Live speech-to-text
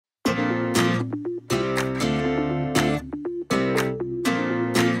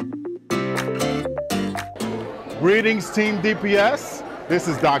Greetings, Team DPS. This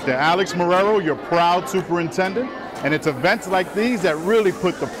is Dr. Alex Marrero, your proud superintendent. And it's events like these that really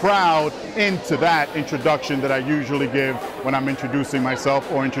put the proud into that introduction that I usually give when I'm introducing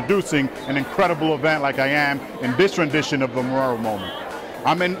myself or introducing an incredible event like I am in this rendition of the Marrero moment.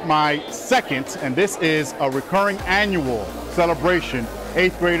 I'm in my second, and this is a recurring annual celebration.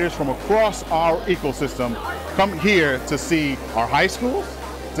 8th graders from across our ecosystem come here to see our high schools,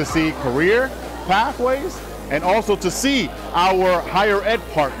 to see career pathways, and also to see our higher ed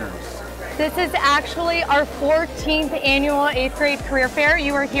partners. This is actually our 14th annual 8th grade career fair.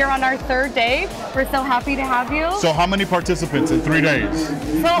 You are here on our 3rd day. We're so happy to have you. So how many participants in 3 days?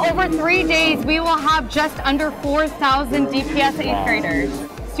 So over 3 days, we will have just under 4,000 DPS 8th graders.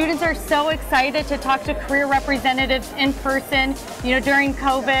 Students are so excited to talk to career representatives in person. You know, during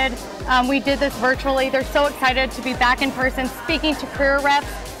COVID, we did this virtually. They're so excited to be back in person, speaking to career reps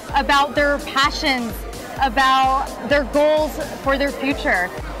about their passions, about their goals for their future.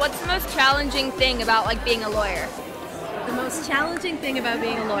 What's the most challenging thing about being a lawyer? The most challenging thing about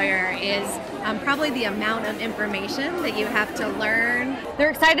being a lawyer is probably the amount of information that you have to learn.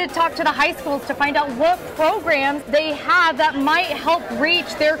 They're excited to talk to the high schools to find out what programs they have that might help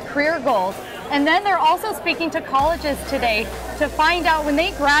reach their career goals. And then they're also speaking to colleges today to find out when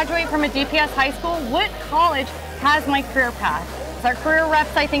they graduate from a DPS high school, what college has my career path. So our career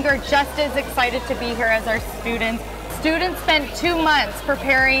reps, I think, are just as excited to be here as our students. Students spent 2 months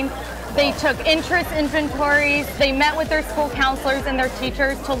preparing. They took interest inventories, they met with their school counselors and their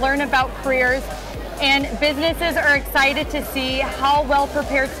teachers to learn about careers, and businesses are excited to see how well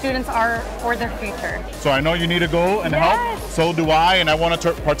prepared students are for their future. So I know you need to go and help, so do I, and I want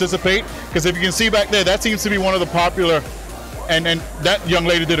to participate, because if you can see back there, that seems to be one of the popular, and that young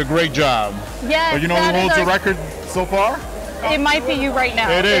lady did a great job. Yes. But you know who holds the record so far? It might be you right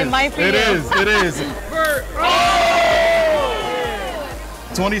now. It is. It might be it you. is. It is.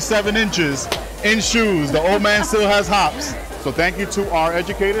 27 inches in shoes. The old man still has hops. So thank you to our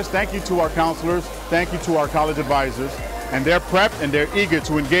educators, thank you to our counselors, thank you to our college advisors, and they're prepped and they're eager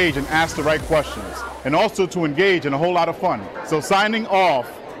to engage and ask the right questions, and also to engage in a whole lot of fun. So signing off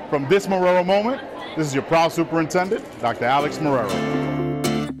from this Marrero moment, this is your proud superintendent, Dr. Alex Marrero.